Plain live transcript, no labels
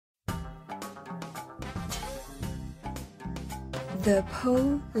The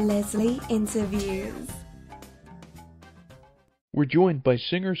Paul Leslie Interviews. We're joined by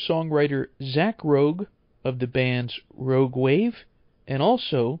singer-songwriter Zach Rogue of the bands Rogue Wave and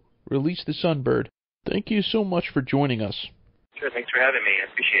also Release the Sunbird. Thank you so much for joining us. Sure, thanks for having me.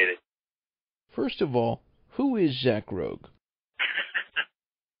 I appreciate it. First of all, who is Zach Rogue?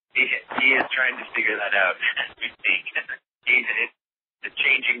 he is trying to figure that out as we speak. It's a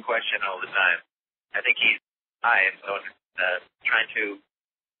changing question all the time. I think I am trying to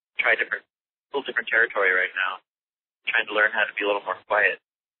try a little different territory right now. Trying to learn how to be a little more quiet.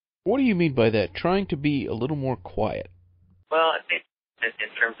 What do you mean by that, trying to be a little more quiet? Well, I think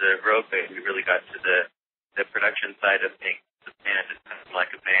in terms of Rogue Wave, we really got to the production side of things. The band is kind of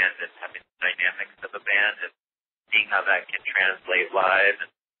like a band and having the dynamics of a band and seeing how that can translate live and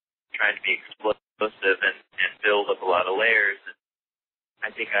trying to be explosive and build up a lot of layers. And I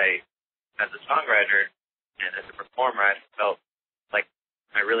think as a songwriter and as a performer, I felt like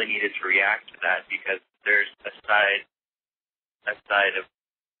I really needed to react to that because there's a side of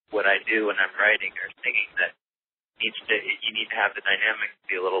what I do when I'm writing or singing that you need to have the dynamics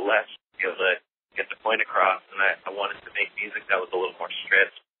be a little less to be able to get the point across. And I wanted to make music that was a little more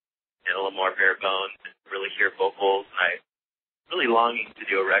stripped and a little more bare bones and really hear vocals. And I really longing to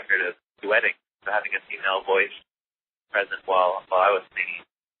do a record of duetting, so having a female voice present while I was singing.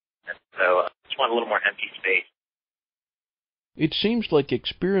 And so I just want a little more empty space. It seems like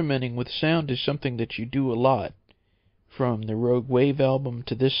experimenting with sound is something that you do a lot, from the Rogue Wave album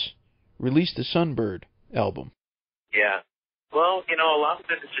to this Release the Sunbird album. Yeah. Well, a lot of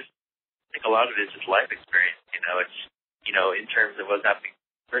it is just, I think a lot of it is just life experience. It's, in terms of what's happening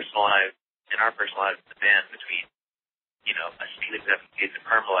in our personal lives as a band between, us feeling that it's a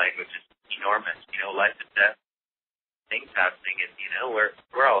permalag, which is enormous, life and death, things happening, and,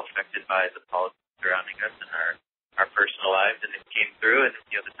 we're all affected by the politics surrounding us and our personal lives, and it came through, and,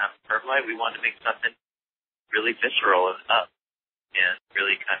 the time of permalag, we wanted to make something really visceral and up, and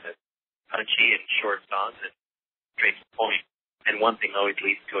really kind of punchy and short songs and straight to the point. And one thing always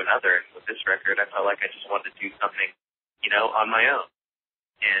leads to another. And with this record, I felt like I just wanted to do something, on my own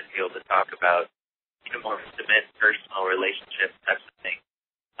and be able to talk about, more intimate, personal relationships, types of things.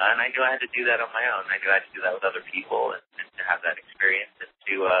 And I knew I had to do that on my own. I knew I had to do that with other people and to have that experience. And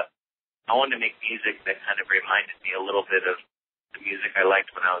I wanted to make music that kind of reminded me a little bit of the music I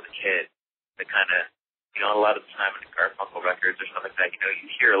liked when I was a kid. The kind of, a lot of the time in the Garfunkel records or something like that, you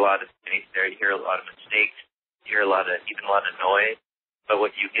hear a lot of space there, you hear a lot of mistakes, you hear even a lot of noise, but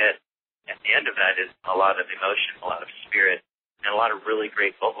what you get at the end of that is a lot of emotion, a lot of spirit, and a lot of really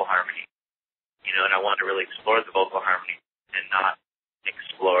great vocal harmony. And I want to really explore the vocal harmony and not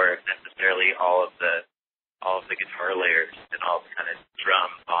explore necessarily all of the guitar layers and all the kind of drum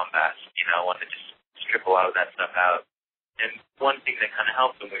bombast. I want to just strip a lot of that stuff out. And one thing that kind of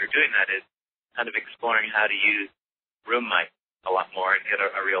helped when we were doing that is kind of exploring how to use room mics a lot more and get a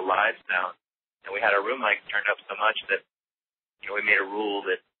real live sound. And we had our room mics turned up so much that, we made a rule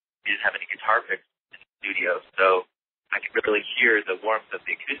that we didn't have any guitar picks in the studio. So I could really hear the warmth of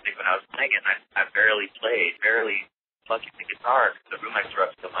the acoustic when I was playing it. And I barely plugged the guitar because the room mics were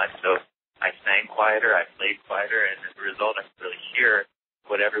up so much. So I sang quieter, I played quieter, and as a result, I could really hear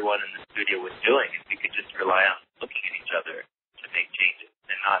what everyone in the studio was doing. And we could just rely on looking at each other to make changes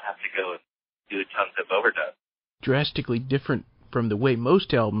and not have to go and do tons of overdubs. Drastically different from the way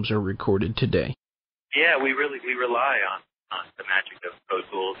most albums are recorded today. Yeah, we rely on the magic of Pro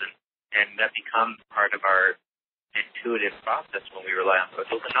Tools, and that becomes part of our intuitive process when we rely on Pro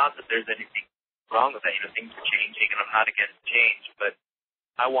Tools. And not that there's anything wrong with that. Things are changing, and I'm not against change, but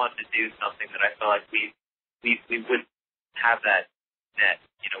I want to do something that I feel like we wouldn't have that net.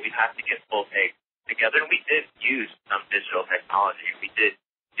 We'd have to get full takes together, and we did use some digital technology. We did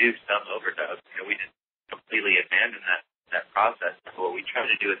do some overdubs. We didn't completely abandon that process. What we try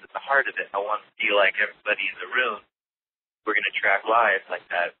to do is at the heart of it, I want to feel like everybody in the room, we're going to track live like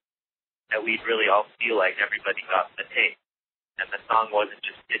that we'd really all feel like everybody got the take. And the song wasn't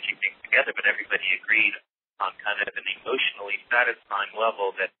just stitching things together, but everybody agreed on kind of an emotionally satisfying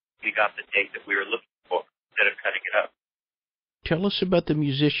level that we got the take that we were looking for instead of cutting it up. Tell us about the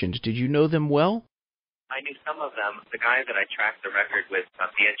musicians. Did you know them well? I knew some of them. The guy that I tracked the record with,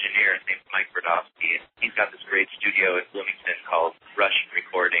 the engineer, his name's Mike Brodowski, and he's got this great studio in Bloomington called Russian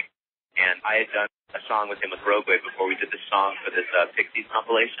Recording. And I had done a song with him with Rogue Wave before we did this song for this Pixies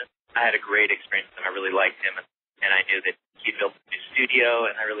compilation. I had a great experience and I really liked him. And I knew that he built a new studio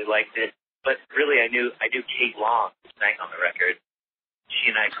and I really liked it. But really I knew Kate Long, who sang on the record.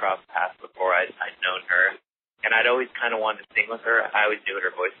 She and I crossed paths before I'd known her. And I'd always kind of wanted to sing with her. I always knew what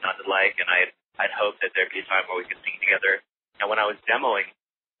her voice sounded like, and I'd hoped that there'd be a time where we could sing together. And when I was demoing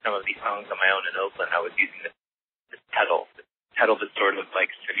some of these songs on my own in Oakland, I was using this pedal that sort of like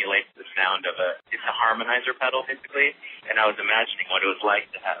simulates the sound of it's a harmonizer pedal basically. And I was imagining what it was like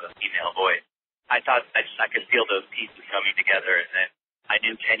to have a female voice. I thought I could feel those pieces coming together, and then I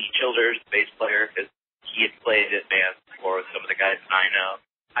knew Kenny Childers, the bass player, because he had played in bands before with some of the guys that I know.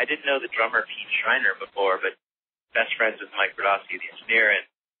 I didn't know the drummer Pete Schreiner before, but best friends with Mike Brodowski, the engineer, and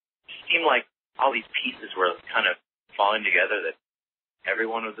it seemed like all these pieces were kind of falling together, that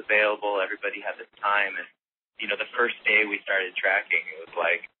everyone was available, everybody had the time, and the first day we started tracking, it was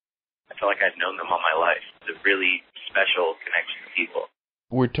like I felt like I'd known them all my life. It's a really special connection to people.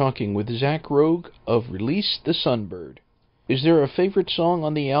 We're talking with Zach Rogue of Release the Sunbird. Is there a favorite song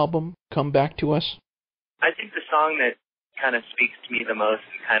on the album, Come Back to Us? I think the song that kind of speaks to me the most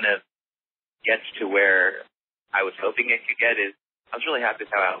and kind of gets to where I was hoping it could get is, I was really happy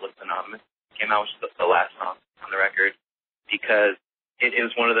with how Outlook Anonymous came out, which was the last song on the record, because it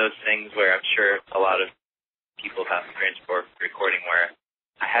was one of those things where I'm sure a lot of people have experienced recording where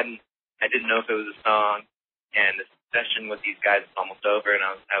I didn't know if it was a song, and the session with these guys was almost over, and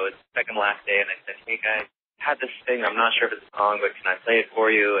I was second last day, and I said, hey guys, I had this thing, I'm not sure if it's a song, but can I play it for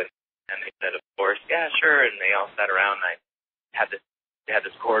you? And they said, of course, yeah, sure, and they all sat around, and they had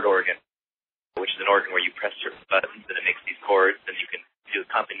this chord organ, which is an organ where you press certain buttons, and it makes these chords, and you can do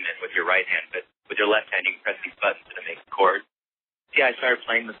accompaniment with your right hand, but with your left hand, you can press these buttons, and it makes chords. Yeah, I started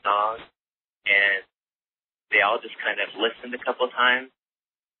playing the song, and they all just kind of listened a couple of times,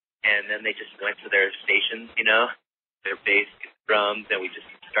 and then they just went to their stations, their bass, drums, and we just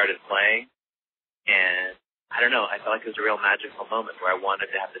started playing. And I don't know, I felt like it was a real magical moment where I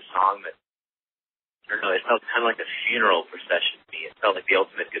wanted to have this song that, I don't know, it felt kind of like a funeral procession to me. It felt like the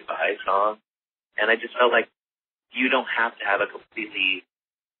ultimate goodbye song. And I just felt like you don't have to have a completely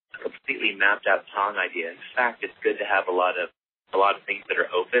mapped out song idea. In fact, it's good to have a lot of things that are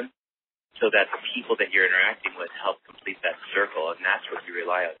open, so that the people that you're interacting with help complete that circle, and that's what you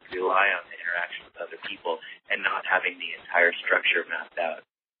rely on. You rely on the interaction with other people and not having the entire structure mapped out.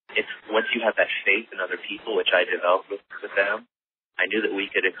 It's once you have that faith in other people, which I developed with them, I knew that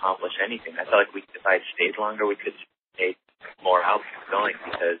we could accomplish anything. I felt like if I had stayed longer, we could take more albums going,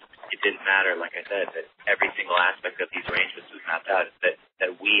 because it didn't matter, like I said, that every single aspect of these arrangements was mapped out,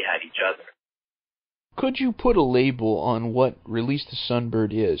 that we had each other. Could you put a label on what Release the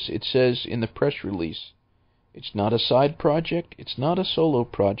Sunbird is? It says in the press release, it's not a side project, it's not a solo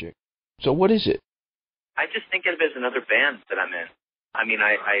project. So what is it? I just think of it as another band that I'm in. I mean,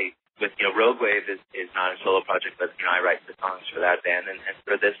 I with Rogue Wave is not a solo project, but I write the songs for that band, and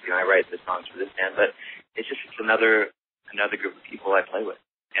for this, I write the songs for this band. But it's another group of people I play with,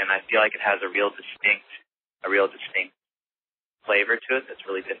 and I feel like it has a real distinct flavor to it that's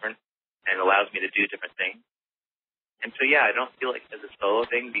really different, and allows me to do different things. And so, yeah, I don't feel like it's a solo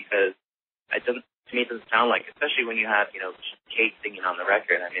thing, because to me it doesn't sound like, especially when you have, Kate singing on the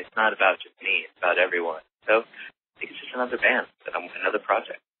record. I mean, it's not about just me, it's about everyone. So I think it's just another band, another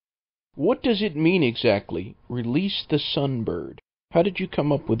project. What does it mean exactly, Release the Sunbird? How did you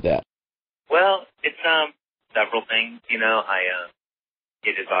come up with that? Well, it's several things.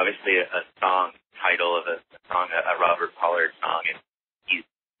 It is obviously a song title of a song, a Robert Pollard song, and he's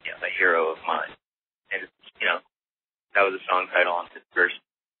a hero of mine. And that was a song title on his first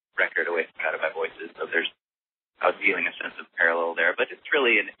record, Away from God of My Voices. So I was feeling a sense of parallel there, but it's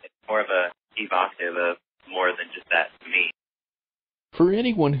really it's more of a evocative of more than just that to me. For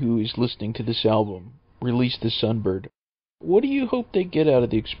anyone who is listening to this album, Release the Sunbird, what do you hope they get out of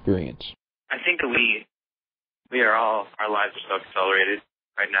the experience? I think that we are all, our lives are so accelerated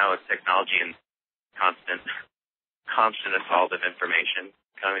right now with technology and constant assault of information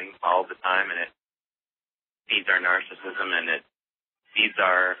coming all the time, and it feeds our narcissism, and it feeds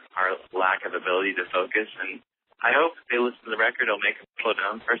our lack of ability to focus. And I hope if they listen to the record, it'll make them slow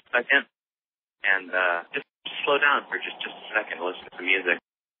down for a second, and just slow down for just a second to listen to the music.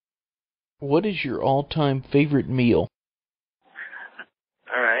 What is your all-time favorite meal?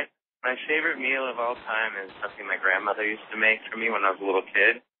 All right. My favorite meal of all time is something my grandmother used to make for me when I was a little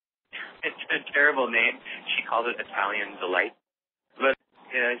kid. It's a terrible name. She called it Italian Delight. But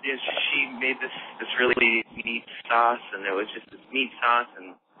she made this really neat sauce, and it was just this meat sauce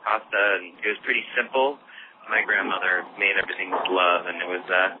and pasta, and it was pretty simple. My grandmother made everything with love, and it was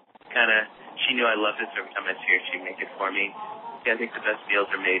she knew I loved it, so every time I see her, she'd make it for me. Yeah, I think the best meals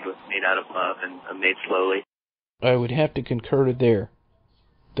are made out of love and made slowly. I would have to concur there.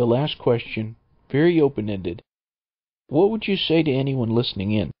 The last question, very open-ended. What would you say to anyone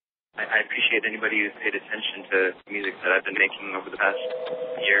listening in? I appreciate anybody who's paid attention to the music that I've been making over the past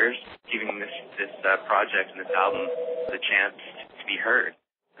years, giving this project and this album the chance to be heard.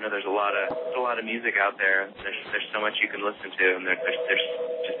 I know there's a lot of music out there. There's so much you can listen to, and there's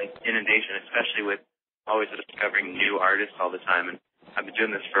just an inundation, especially with always discovering new artists all the time. And I've been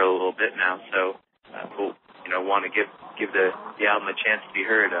doing this for a little bit now, so we'll, want to give the album a chance to be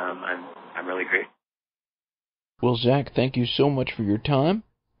heard. I'm really grateful. Well, Zach, thank you so much for your time.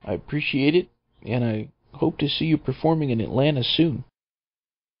 I appreciate it, and I hope to see you performing in Atlanta soon.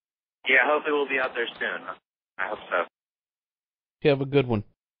 Yeah, hopefully we'll be out there soon. I hope so. Have a good one.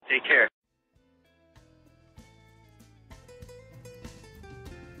 Take care.